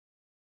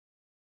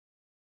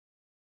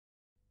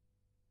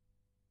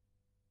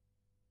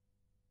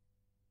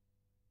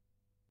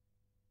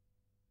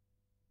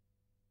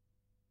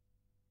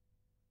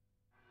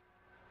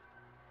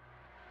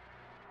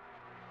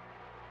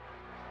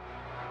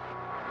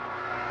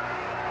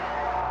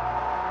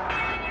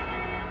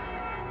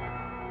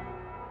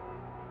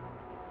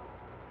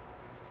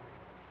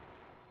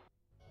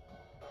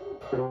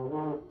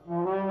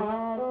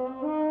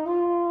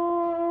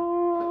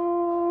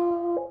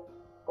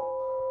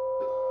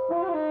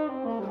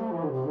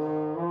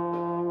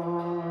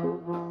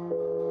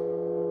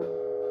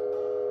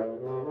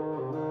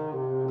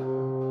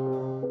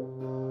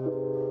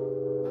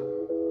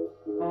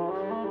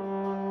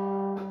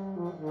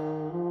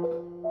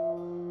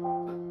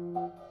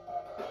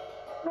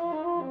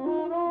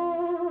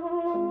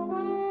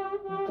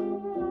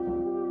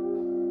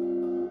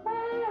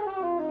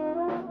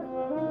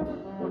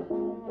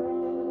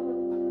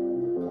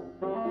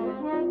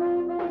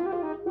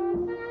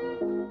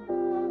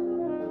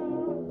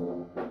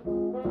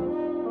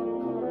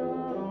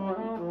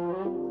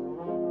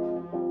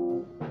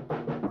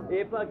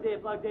Earplugs,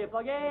 earplugs,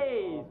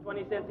 earpluggies.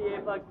 20 cents the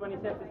earplugs, 20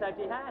 cents the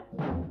safety hats.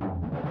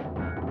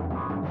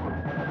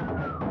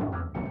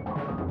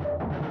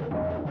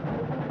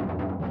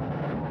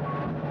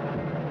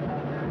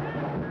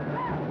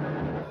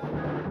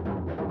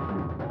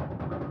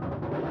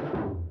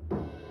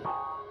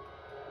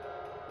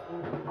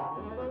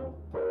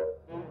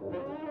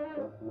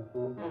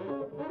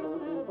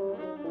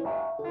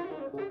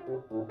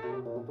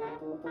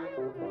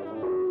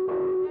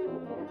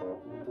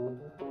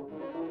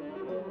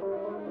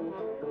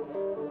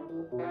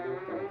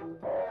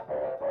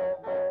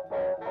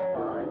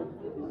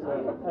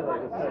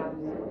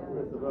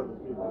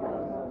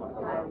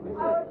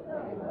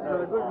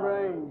 Got a good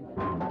range.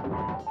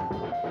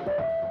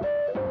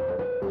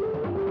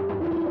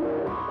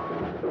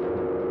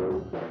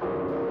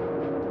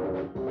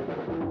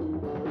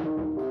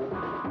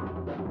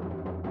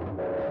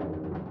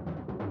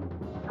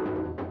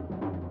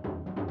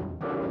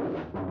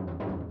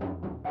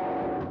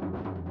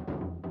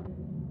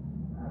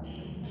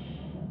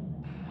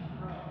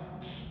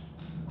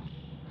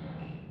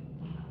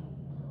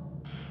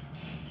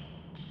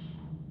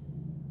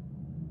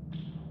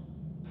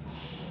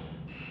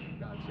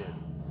 God said,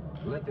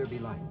 "Let there be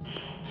light."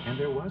 And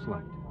there was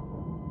light.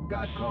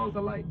 God called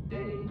the light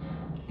day.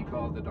 He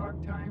called the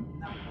dark time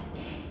night.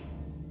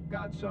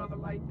 God saw the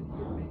light that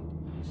he had made.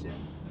 He said,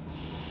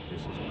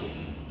 "This is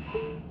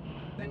good."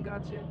 Then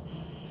God said,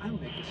 "I'll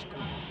make the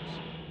skies."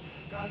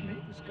 God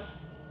made the sky.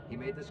 He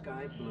made the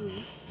sky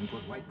blue and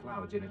put white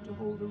clouds in it to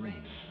hold the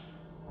rain.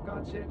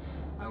 God said,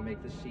 "I'll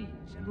make the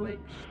seas and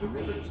lakes, the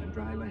rivers and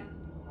dry land."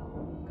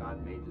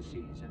 God made the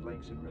seas and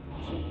lakes and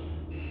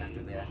rivers.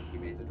 After that, he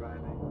made the dry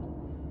land.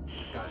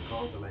 God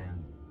called the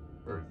land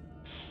Earth.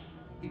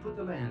 He put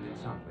the land in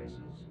some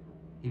places.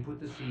 He put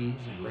the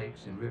seas and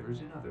lakes and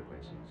rivers in other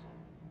places.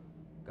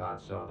 God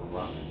saw the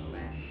water in the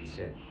land. He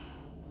said,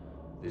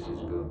 "This is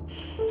good."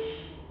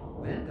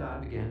 Then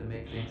God began to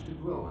make things to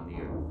grow on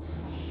the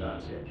earth.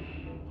 God said,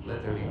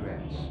 "Let there be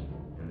grass,"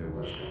 and there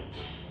was grass.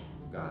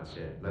 God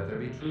said, "Let there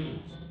be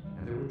trees,"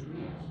 and there were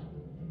trees.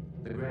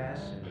 The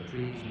grass and the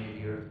trees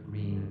made the earth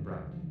green and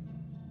bright.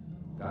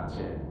 God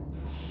said,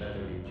 "Let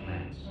there be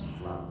plants and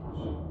flowers,"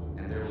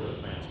 and there were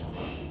plants and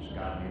flowers.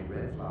 God made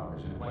red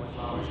flowers and white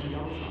flowers and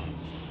yellow flowers.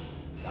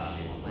 God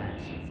made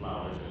plants and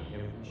flowers of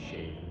every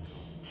shape and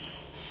color.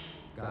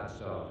 God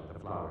saw that the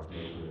flowers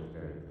made the earth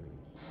very pretty,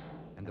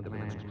 and the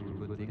plants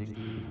grew good things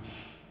to eat.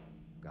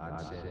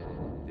 God said,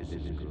 "This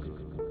is good."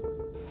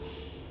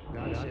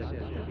 God said,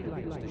 "Let there be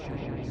lights to shine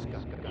in the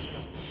sky."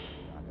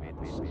 God made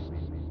the sun.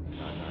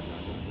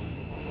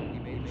 He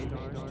made the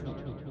stars too.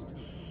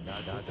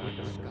 God put them in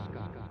the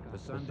sky. The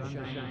sun to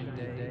shine in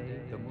the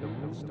day, the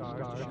moon and the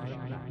stars to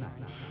shine at night.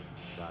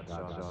 God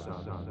saw the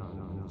sun, the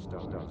moon, and the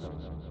stars.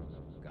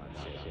 God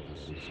said,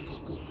 "This is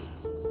good."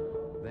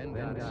 Then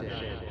God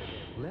said,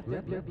 "Let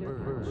there be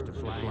birds to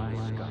fly in the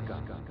sky.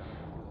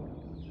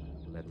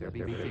 Let there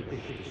be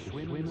fish to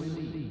swim in the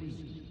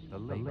seas, the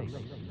lakes,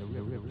 and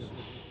the rivers."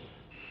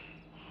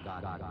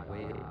 God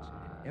made whales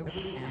and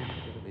every animal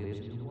that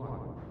lives in the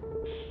water.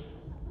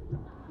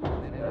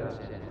 Then God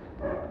said,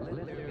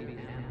 "Let there be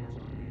animals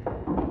on the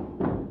earth."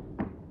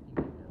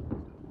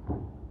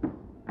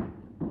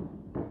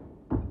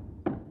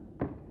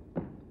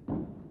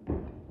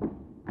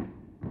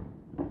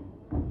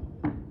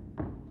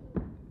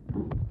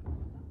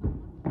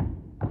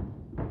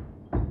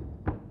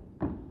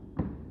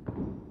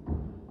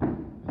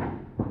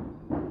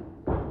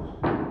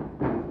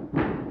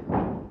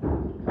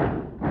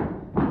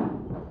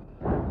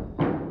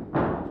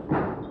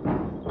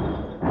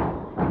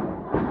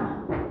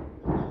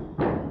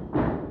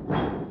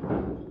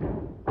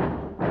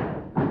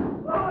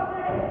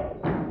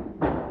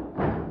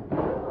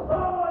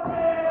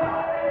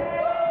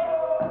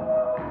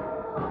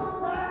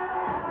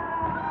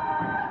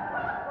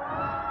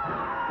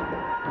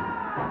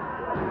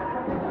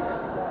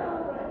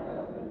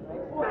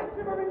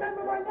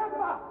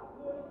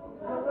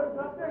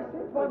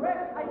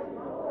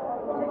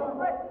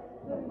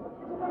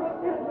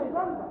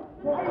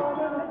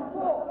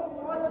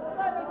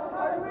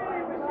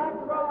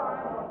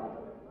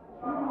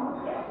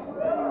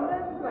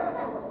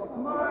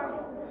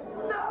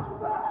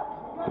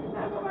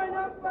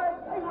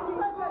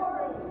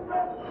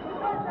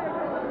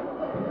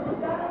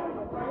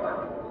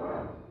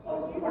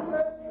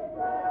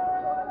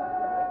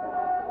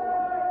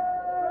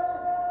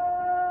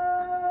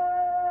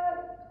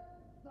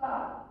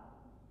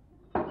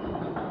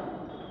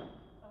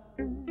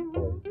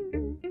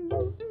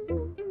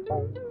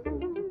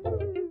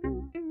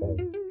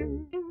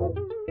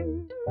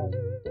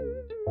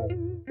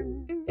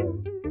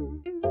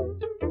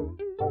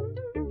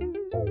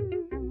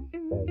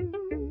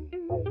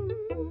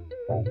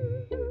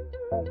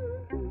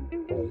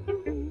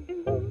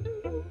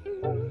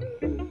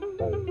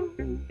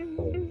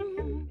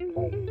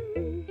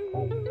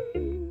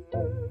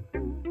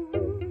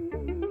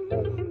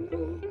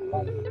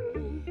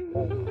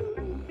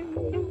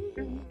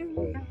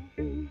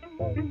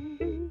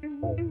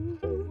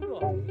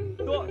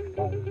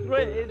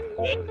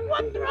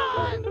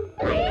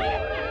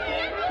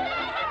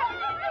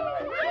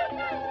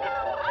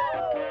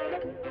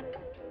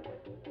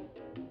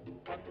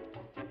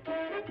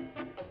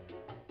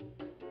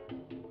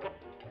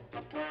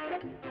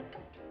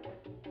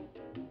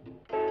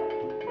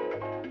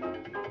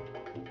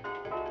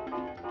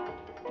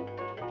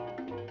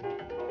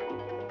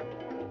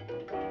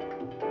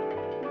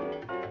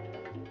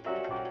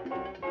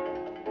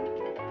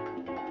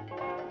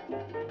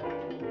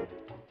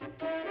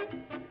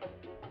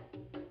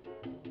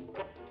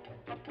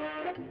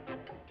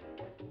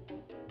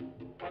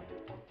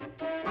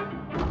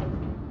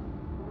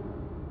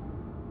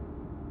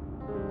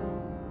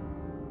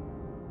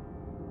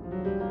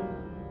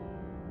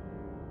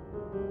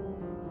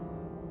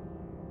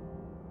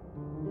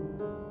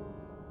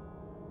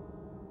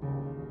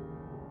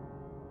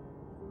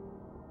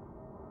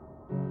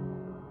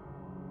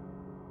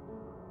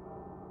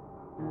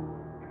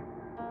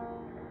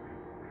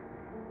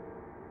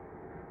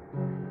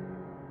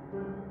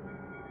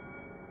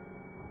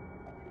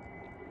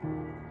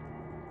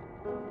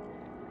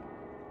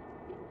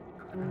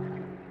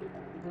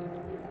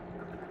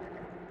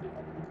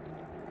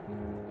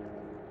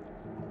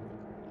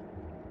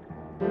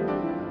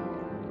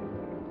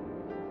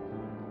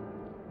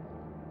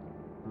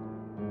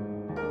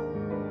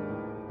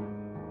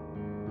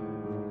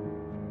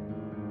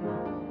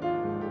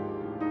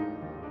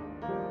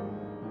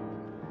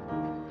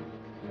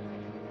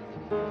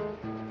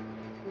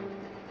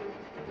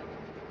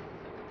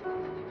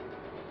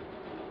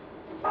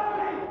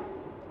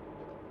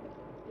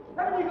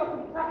 Haven't you got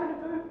some packing to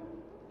do?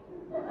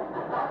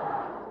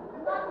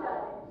 Monday.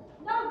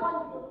 No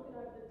wonder you're looking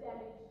over the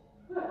damage.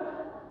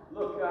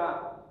 Look,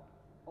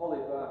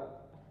 Olive, I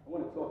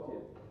want to talk to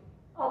you.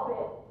 I'll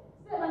bet.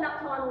 Settling up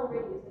time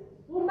already, is it?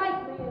 Well, make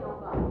me an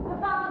offer. The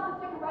bars, the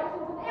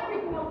decorations, and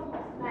everything else you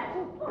smash.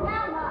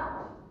 How much?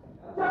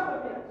 Just a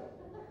minute.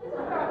 This is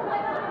very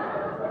clever.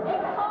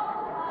 In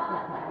cold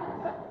hard.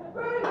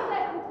 Brewing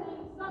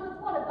 17, son, that's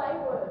what a day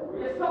worth. Will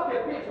you stop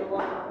your bitch or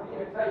what? I'm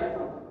here to tell you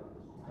something.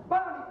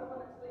 Barney's the one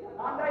that's leaving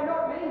Monday,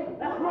 not me.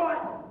 That's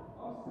right.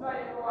 I'm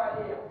staying right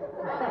here.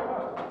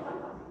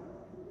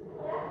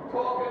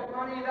 Talking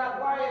money that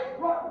way is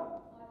rotten. I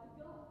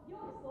forgot.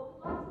 You're the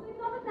sort that likes to live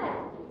on a net.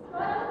 It's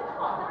right over the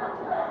top, aren't you?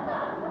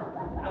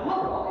 Now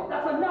look, Olive,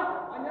 that's enough.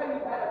 I know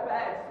you've had a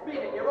bad spin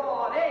and you're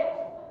all on edge.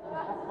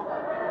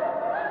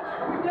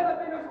 We've never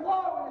been as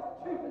low and as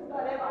cheap as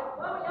that ever.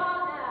 Well, we are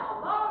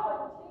now. Low and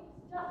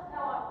cheap's just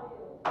how I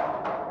feel.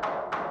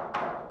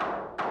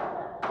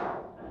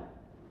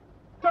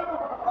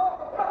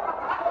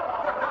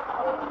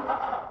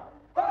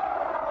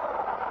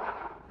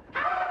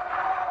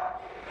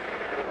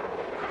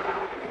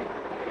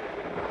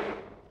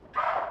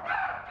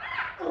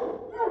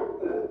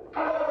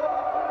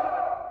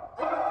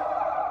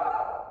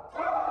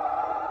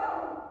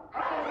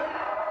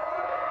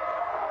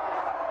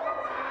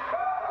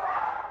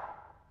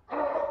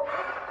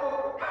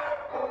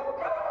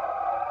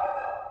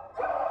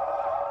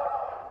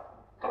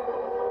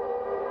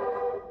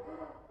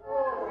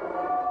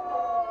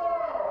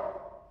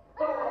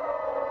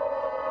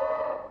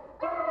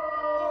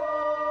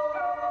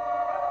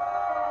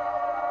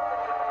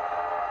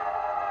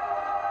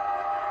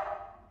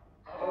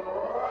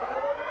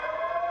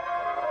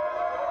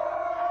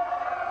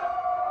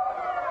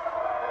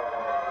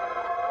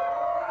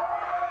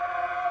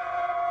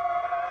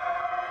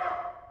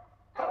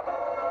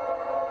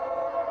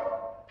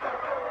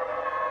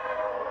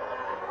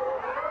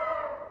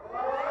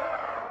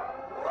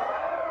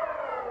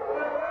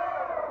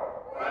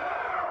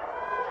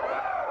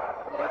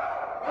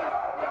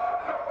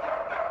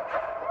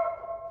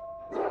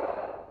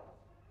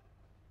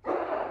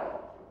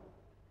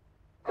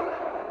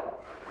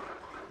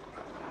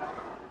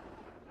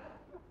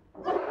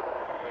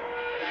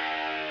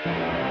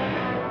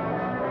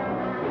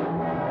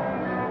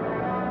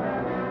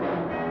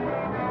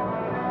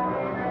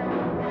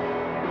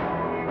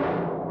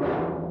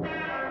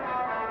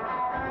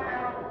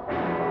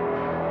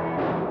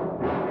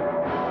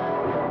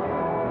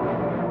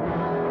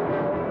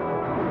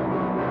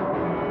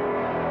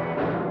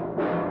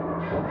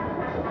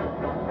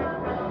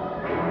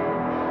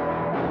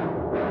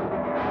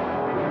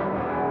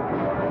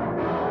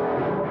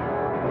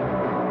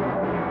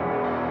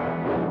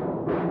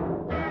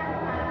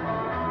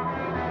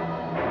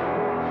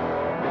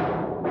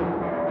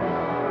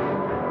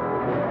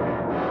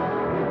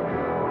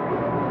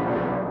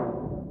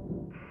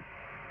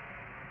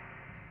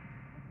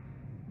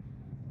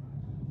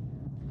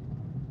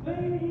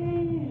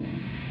 Ladies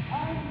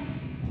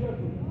and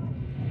gentlemen,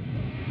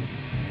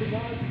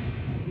 tonight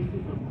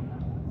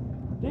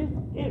this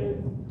is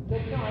the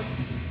night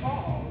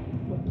of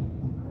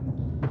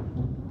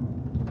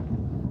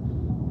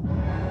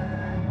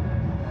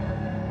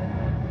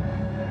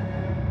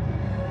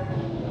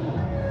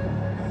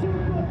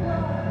Super Bowl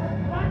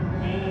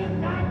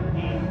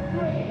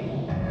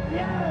 1993.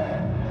 Yeah!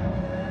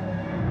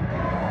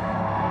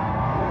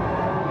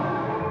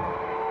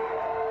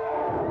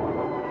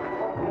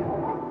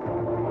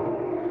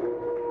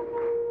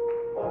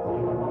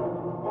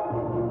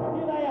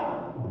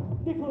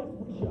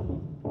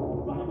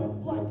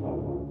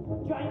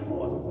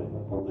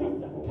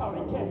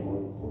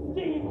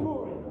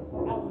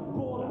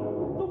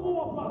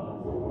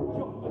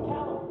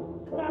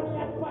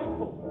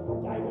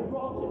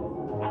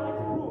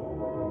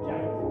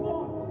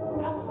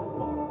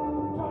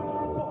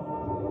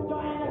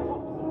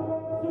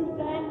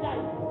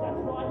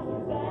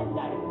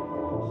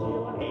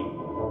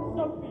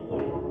 Sophie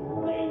Lee,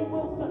 Lee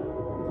Wilson,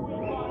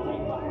 Tweet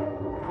Martiva,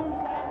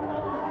 Suzanne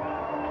Mullins,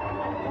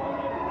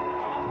 Antonio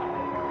Alpert,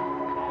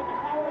 David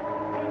Howard,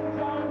 Wynne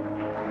Jones,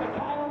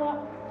 Michaela.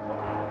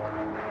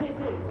 This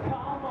is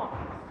Karl Marx,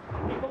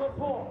 Nicholas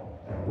Hall,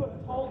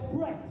 Bertold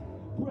Brecht,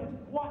 Brett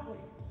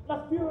Whiteley,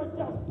 Las Furas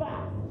del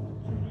Bass,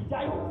 Judy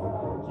Davis,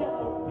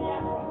 Jello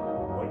Biafra,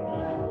 Wendy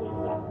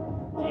Anglisa,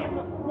 Tim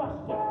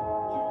Rushton,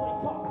 Julie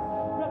Cox,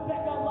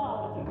 Rebecca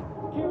Larden,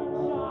 Kieran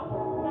Sharp,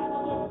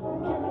 Madeline,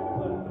 Kieran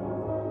Perkins,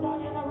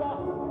 Diana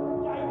Ross,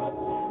 David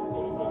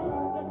Campese,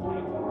 The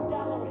Tate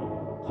Gallery,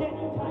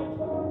 Jenny Tate,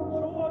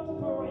 George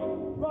Curry,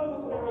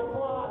 Rosemary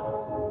Clark,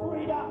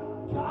 Frida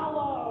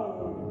Kahlo.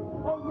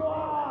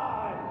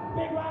 Alright!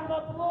 Big round of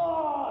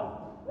applause!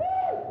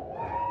 Woo!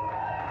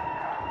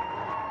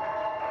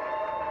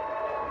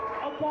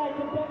 Okay,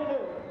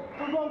 competitors,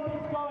 the rope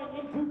is going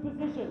into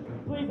position.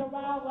 Please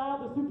allow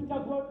the Super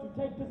Tug rope to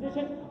take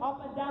position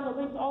up and down the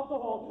length of the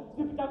hall.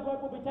 Super Tug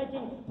rope will be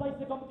taking place,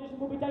 the competition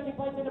will be taking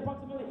place in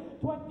approximately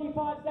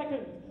 25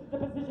 seconds. The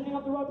positioning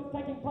of the rope is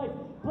taking place.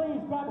 Please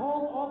grab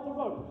hold of the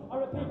rope.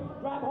 I repeat,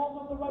 grab hold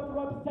of the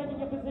rope is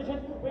taking in position.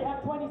 We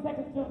have 20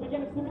 seconds till the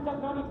beginning of Super Tug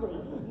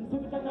 93.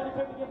 Super Tug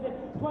 93 begins in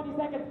 20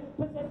 seconds.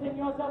 Position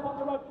yourself on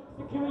the rope.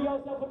 Secure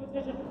yourself in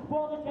position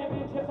for the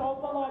championships of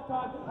the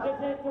lifetime. This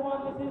is the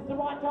one, this is the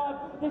right time.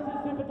 This is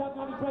Super Tug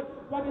 93.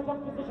 Grab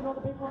yourself in position, all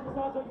the people on the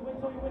side, so you win,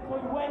 so you win,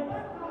 so you win.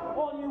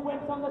 All you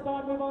wins on the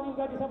side, move on in,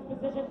 grab yourself in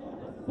position.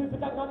 This is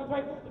Super Tug 93.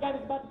 The game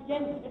is about to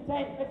begin. It's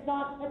 10, it's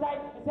 9, it's 8,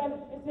 it's 7,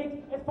 it's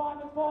 6, it's 5,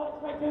 it's 4, it's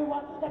 3, 2,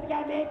 1. Let the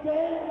game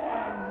begin!